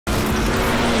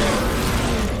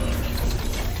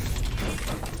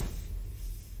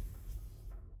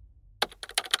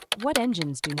What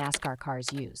engines do NASCAR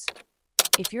cars use?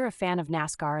 If you're a fan of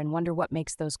NASCAR and wonder what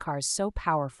makes those cars so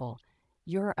powerful,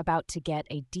 you're about to get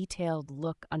a detailed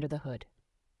look under the hood.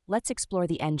 Let's explore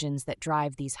the engines that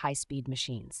drive these high-speed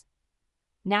machines.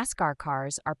 NASCAR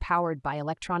cars are powered by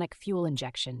electronic fuel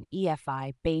injection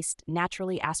 (EFI)-based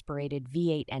naturally aspirated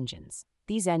V8 engines.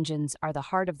 These engines are the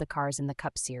heart of the cars in the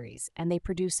Cup Series, and they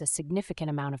produce a significant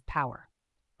amount of power.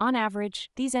 On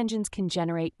average, these engines can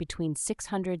generate between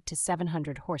 600 to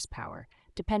 700 horsepower,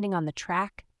 depending on the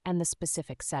track and the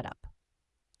specific setup.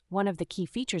 One of the key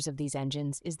features of these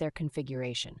engines is their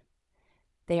configuration.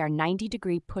 They are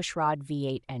 90-degree pushrod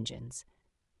V8 engines,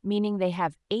 meaning they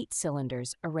have 8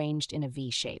 cylinders arranged in a V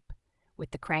shape,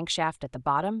 with the crankshaft at the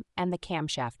bottom and the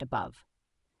camshaft above.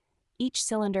 Each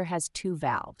cylinder has 2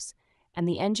 valves, and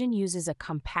the engine uses a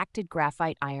compacted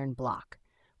graphite iron block,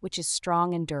 which is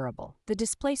strong and durable. The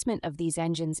displacement of these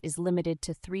engines is limited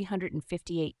to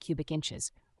 358 cubic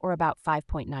inches, or about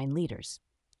 5.9 liters.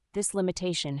 This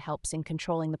limitation helps in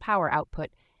controlling the power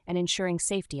output and ensuring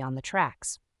safety on the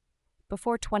tracks.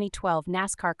 Before 2012,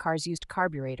 NASCAR cars used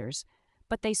carburetors,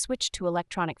 but they switched to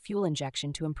electronic fuel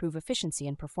injection to improve efficiency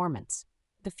and performance.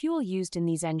 The fuel used in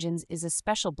these engines is a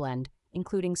special blend,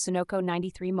 including Sunoco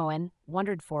 93 Moen,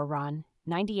 104 RON,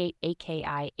 98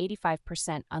 AKI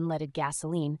 85% unleaded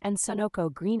gasoline, and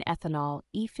Sunoco green ethanol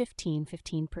E15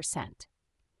 15%.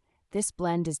 This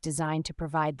blend is designed to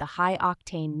provide the high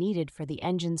octane needed for the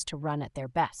engines to run at their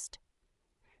best.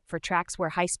 For tracks where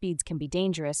high speeds can be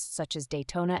dangerous, such as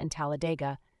Daytona and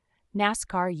Talladega,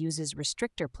 NASCAR uses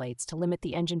restrictor plates to limit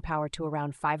the engine power to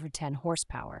around 5 or 10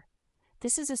 horsepower.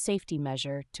 This is a safety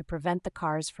measure to prevent the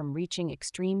cars from reaching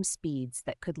extreme speeds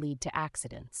that could lead to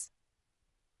accidents.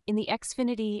 In the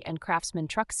Xfinity and Craftsman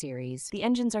Truck Series, the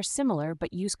engines are similar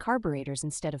but use carburetors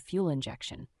instead of fuel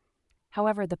injection.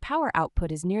 However, the power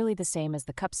output is nearly the same as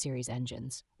the Cup Series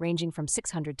engines, ranging from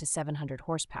 600 to 700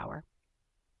 horsepower.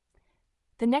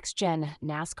 The next-gen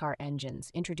NASCAR engines,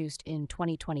 introduced in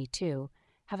 2022,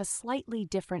 have a slightly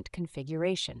different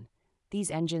configuration.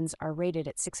 These engines are rated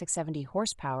at 670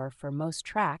 horsepower for most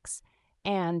tracks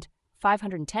and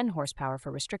 510 horsepower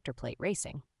for restrictor plate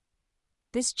racing.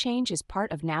 This change is part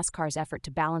of NASCAR's effort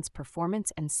to balance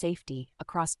performance and safety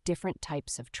across different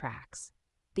types of tracks.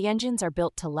 The engines are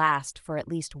built to last for at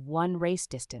least one race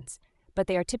distance, but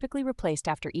they are typically replaced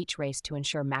after each race to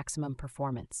ensure maximum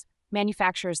performance.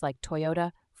 Manufacturers like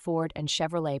Toyota, Ford, and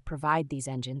Chevrolet provide these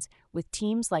engines, with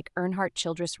teams like Earnhardt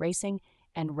Childress Racing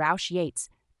and Roush Yates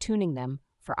tuning them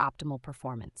for optimal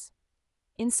performance.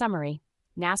 In summary,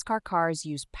 NASCAR cars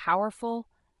use powerful,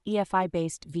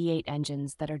 EFI-based V8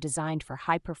 engines that are designed for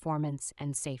high performance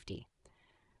and safety.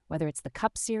 Whether it's the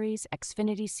Cup Series,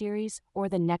 Xfinity Series, or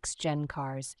the next-gen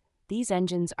cars, these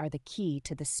engines are the key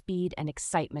to the speed and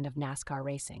excitement of NASCAR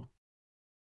racing.